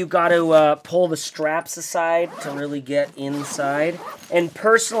bags where you got to pull the straps aside to really get inside. And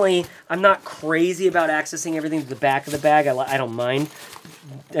personally, I'm not crazy about accessing everything to the back of the bag. I don't mind.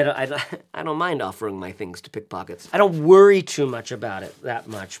 I don't mind offering my things to pickpockets. I don't worry too much about it that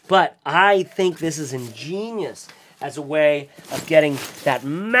much, but I think this is ingenious as a way of getting that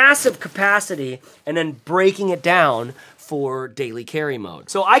massive capacity and then breaking it down for daily carry mode.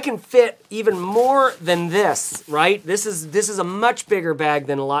 So I can fit even more than this, right? This is a much bigger bag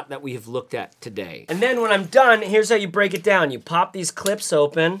than a lot that we have looked at today. And then when I'm done, here's how you break it down. You pop these clips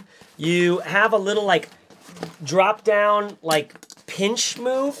open. You have a little like drop down, like pinch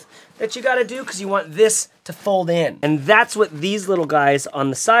move that you gotta do because you want this to fold in. And that's what these little guys on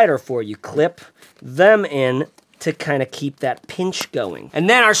the side are for. You clip them in to kind of keep that pinch going. And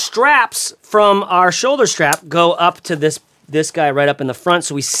then our straps from our shoulder strap go up to this guy right up in the front,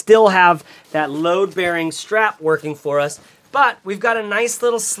 so we still have that load-bearing strap working for us. But we've got a nice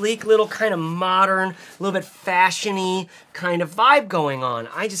little sleek, little kind of modern, a little bit fashion-y kind of vibe going on.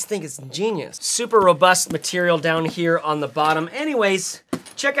 I just think it's genius. Super robust material down here on the bottom. Anyways,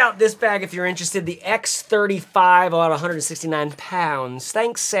 check out this bag if you're interested. The X35, about 169 pounds.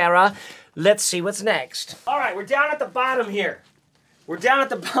 Thanks, Sarah. Let's see what's next. All right, we're down at the bottom here. We're down at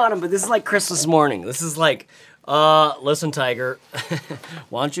the bottom, but this is like Christmas morning. This is like, listen, Tiger,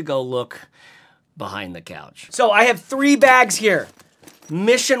 why don't you go look behind the couch. So I have 3 bags here.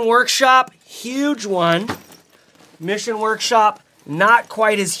 Mission Workshop, huge one. Mission Workshop, not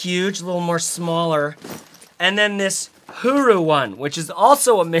quite as huge, a little more smaller. And then this Huru one, which is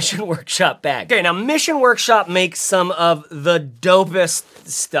also a Mission Workshop bag. Okay, now Mission Workshop makes some of the dopest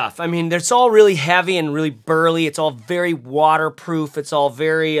stuff. I mean, it's all really heavy and really burly. It's all very waterproof. It's all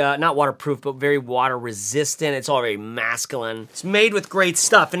very, not waterproof, but very water resistant. It's all very masculine. It's made with great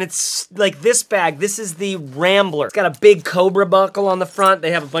stuff. And it's like this bag, this is the Rambler. It's got a big Cobra buckle on the front.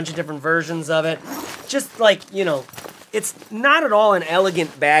 They have a bunch of different versions of it. Just like, you know, it's not at all an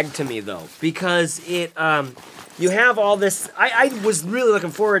elegant bag to me though, because it, you have all this, I was really looking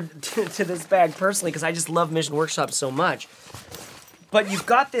forward to this bag personally because I just love Mission Workshop so much. But you've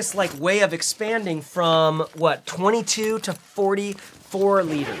got this like way of expanding from what, 22 to 44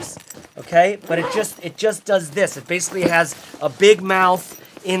 liters, okay? But it just does this. It basically has a big mouth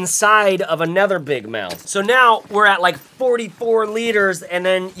inside of another big mouth. So now we're at like 44 liters, and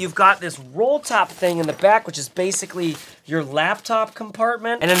then you've got this roll top thing in the back, which is basically your laptop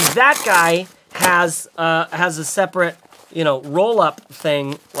compartment. And then that guy has a separate, you know, roll-up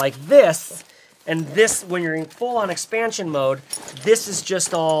thing like this, and this, when you're in full-on expansion mode, this is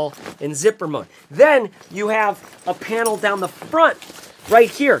just all in zipper mode. Then you have a panel down the front, right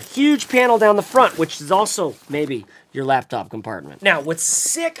here, huge panel down the front, which is also maybe your laptop compartment. Now, what's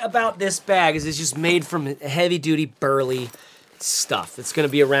sick about this bag is it's just made from heavy-duty, burly stuff. It's gonna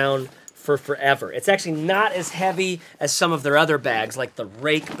be around for forever. It's actually not as heavy as some of their other bags, like the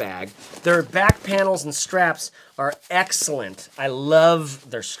Rake bag. Their back panels and straps are excellent. I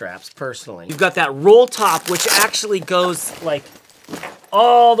love their straps, personally. You've got that roll top, which actually goes like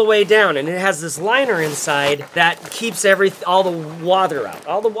all the way down, and it has this liner inside that keeps all the water out,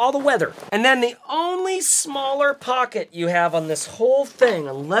 all the weather. And then the only smaller pocket you have on this whole thing,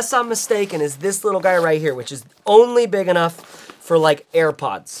 unless I'm mistaken, is this little guy right here, which is only big enough for like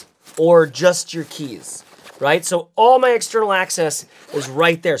AirPods or just your keys, right? So all my external access is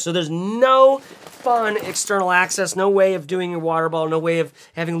right there. So there's no fun external access, no way of doing your water bottle, no way of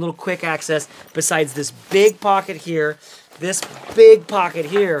having a little quick access besides this big pocket here, this big pocket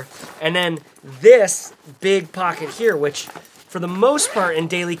here, and then this big pocket here, which for the most part in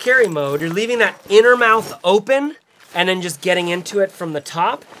daily carry mode, you're leaving that inner mouth open and then just getting into it from the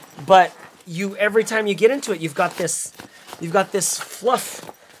top. But every time you get into it, you've got this fluff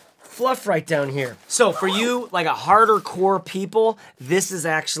right down here. So for you, like a harder core people, this is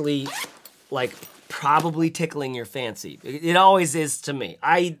actually like probably tickling your fancy. It always is to me.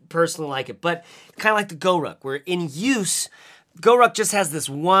 I personally like it, but kind of like the GoRuck, where in use, GoRuck just has this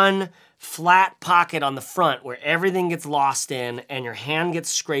one flat pocket on the front where everything gets lost in and your hand gets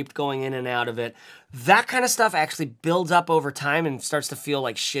scraped going in and out of it. That kind of stuff actually builds up over time and starts to feel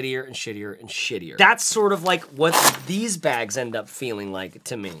like shittier and shittier and shittier. That's sort of like what these bags end up feeling like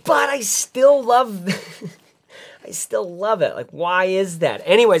to me. But I still love I still love it. Like, why is that?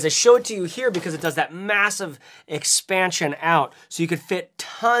 Anyways, I show it to you here because it does that massive expansion out so you could fit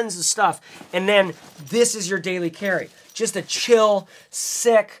tons of stuff. And then this is your daily carry. Just a chill,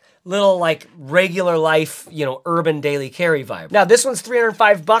 sick, little like regular life, you know, urban daily carry vibe. Now this one's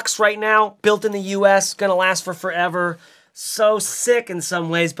 305 bucks right now, built in the US, gonna last for forever. So sick in some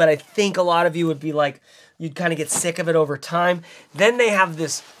ways, but I think a lot of you would be like, you'd kind of get sick of it over time. Then they have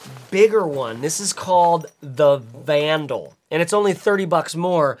this bigger one. This is called the Vandal, and it's only 30 bucks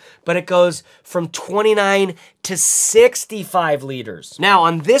more, but it goes from 29 to 65 liters. Now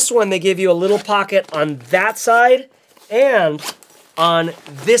on this one, they give you a little pocket on that side and on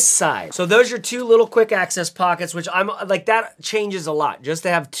this side. So those are two little quick access pockets, which I'm like, that changes a lot just to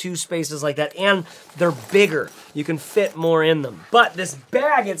have two spaces like that, and they're bigger. You can fit more in them. But this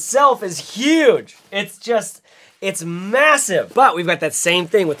bag itself is huge. It's massive. But we've got that same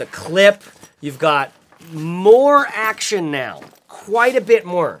thing with the clip. You've got more action now, quite a bit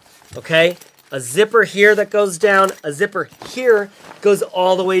more, okay? a zipper here that goes down, a zipper here goes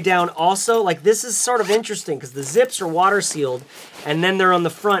all the way down also. Like, this is sort of interesting because the zips are water sealed and then they're on the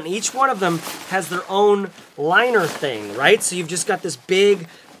front. Each one of them has their own liner thing, right? So you've just got this big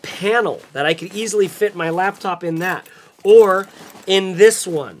panel that I could easily fit my laptop in that, or in this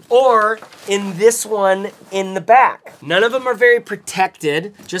one, or in this one in the back. None of them are very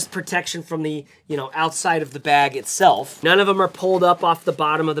protected, just protection from the, you know, outside of the bag itself. None of them are pulled up off the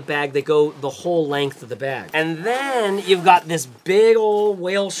bottom of the bag. They go the whole length of the bag. And then you've got this big old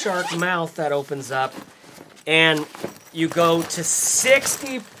whale shark mouth that opens up, and you go to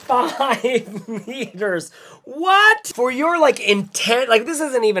 65 meters. What? For your like intent, like this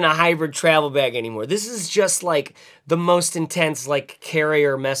isn't even a hybrid travel bag anymore. This is just like the most intense like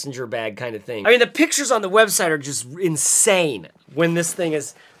carrier messenger bag kind of thing. I mean, the pictures on the website are just insane when this thing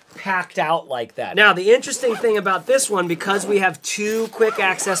is packed out like that. Now, the interesting thing about this one, because we have 2 quick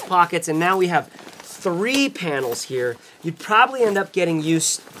access pockets and now we have 3 panels here, you'd probably end up getting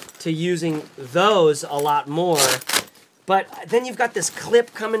used to using those a lot more. But then you've got this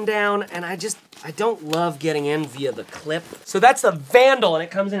clip coming down, and I don't love getting in via the clip. So that's the Vandal, and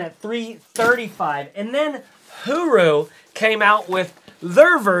it comes in at $335. And then Huru came out with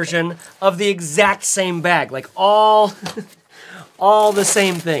their version of the exact same bag, like all the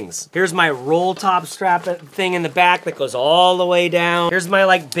same things. Here's my roll top strap thing in the back that goes all the way down. Here's my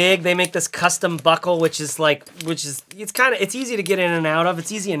like big, they make this custom buckle, it's easy to get in and out of.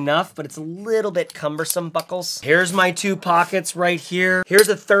 It's easy enough, but it's a little bit cumbersome buckles. Here's my 2 pockets right here. Here's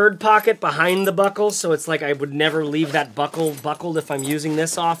a 3rd pocket behind the buckle, so it's like I would never leave that buckled if I'm using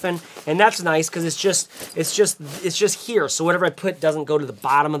this often. And that's nice because it's just here, so whatever I put doesn't go to the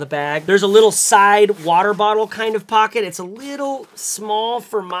bottom of the bag. There's a little side water bottle kind of pocket. It's a little small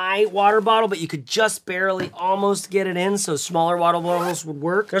for my water bottle, but you could just barely almost get it in, so smaller water bottles would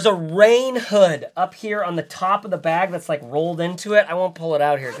work. There's a rain hood up here on the top of the bag that's like rolled into it. I won't pull it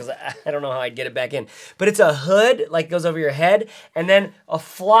out here because I don't know how I'd get it back in. But it's a hood, like goes over your head, and then a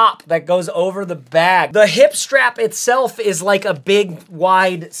flop that goes over the bag. The hip strap itself is like a big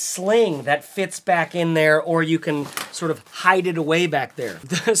wide sling that fits back in there, or you can sort of hide it away back there.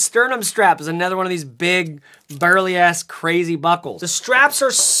 The sternum strap is another one of these big, burly-ass, crazy buckles. The straps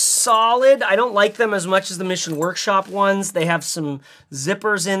are solid. I don't like them as much as the Mission Workshop ones. They have some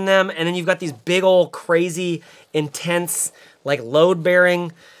zippers in them, and then you've got these big old crazy, intense, like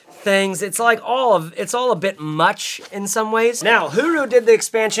load-bearing things. It's like it's all a bit much in some ways. Now, Huru did the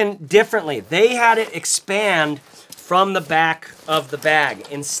expansion differently. They had it expand from the back of the bag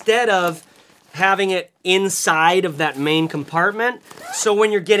instead of having it inside of that main compartment. So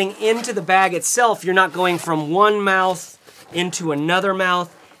when you're getting into the bag itself, you're not going from one mouth into another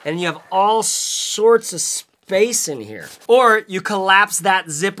mouth, and you have all sorts of space in here. Or you collapse that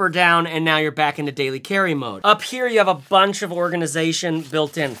zipper down and now you're back into daily carry mode. Up here you have a bunch of organization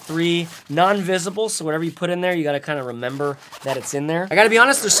built in. 3 non-visible, so whatever you put in there, you gotta kind of remember that it's in there. I gotta be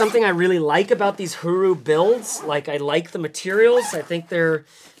honest, there's something I really like about these Huru builds. Like, I like the materials. I think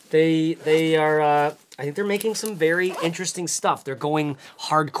I think they're making some very interesting stuff. They're going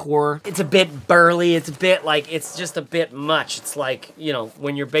hardcore. It's a bit burly. It's a bit like, it's just a bit much. It's like, you know,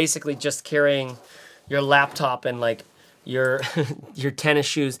 when you're basically just carrying your laptop and like your your tennis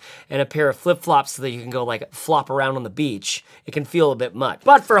shoes and a pair of flip-flops so that you can go like flop around on the beach, it can feel a bit much.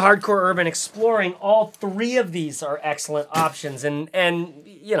 But for hardcore urban exploring, all 3 of these are excellent options, and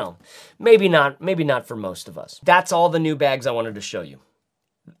you know, maybe not for most of us. That's all the new bags I wanted to show you.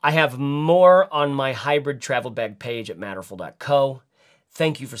 I have more on my hybrid travel bag page at matterful.co.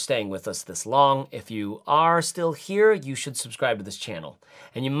 Thank you for staying with us this long. If you are still here, you should subscribe to this channel.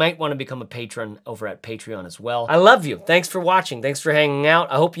 And you might want to become a patron over at Patreon as well. I love you. Thanks for watching. Thanks for hanging out.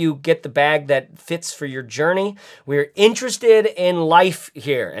 I hope you get the bag that fits for your journey. We're interested in life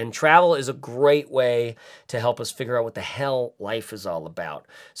here, and travel is a great way to help us figure out what the hell life is all about.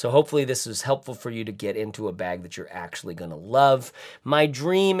 So hopefully this is helpful for you to get into a bag that you're actually gonna love. My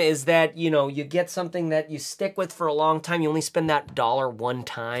dream is that, you know, you get something that you stick with for a long time. You only spend that $1 one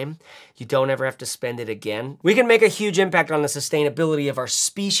time. You don't ever have to spend it again. We can make a huge impact on the sustainability of our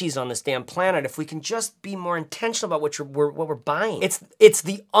species on this damn planet if we can just be more intentional about what we're buying. It's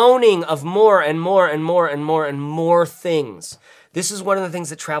the owning of more and more and more and more and more things This is one of the things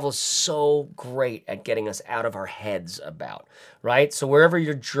that travel is so great at getting us out of our heads about, right? So wherever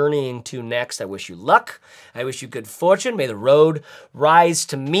you're journeying to next, I wish you luck. I wish you good fortune. May the road rise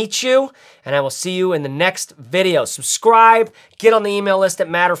to meet you. And I will see you in the next video. Subscribe, get on the email list at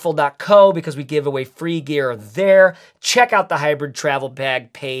matterful.co because we give away free gear there. Check out the hybrid travel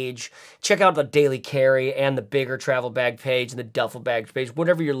bag page. Check out the daily carry and the bigger travel bag page and the duffel bag page.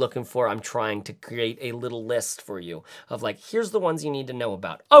 Whatever you're looking for, I'm trying to create a little list for you of like, here's the ones you need to know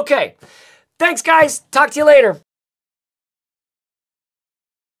about. Okay, thanks guys. Talk to you later.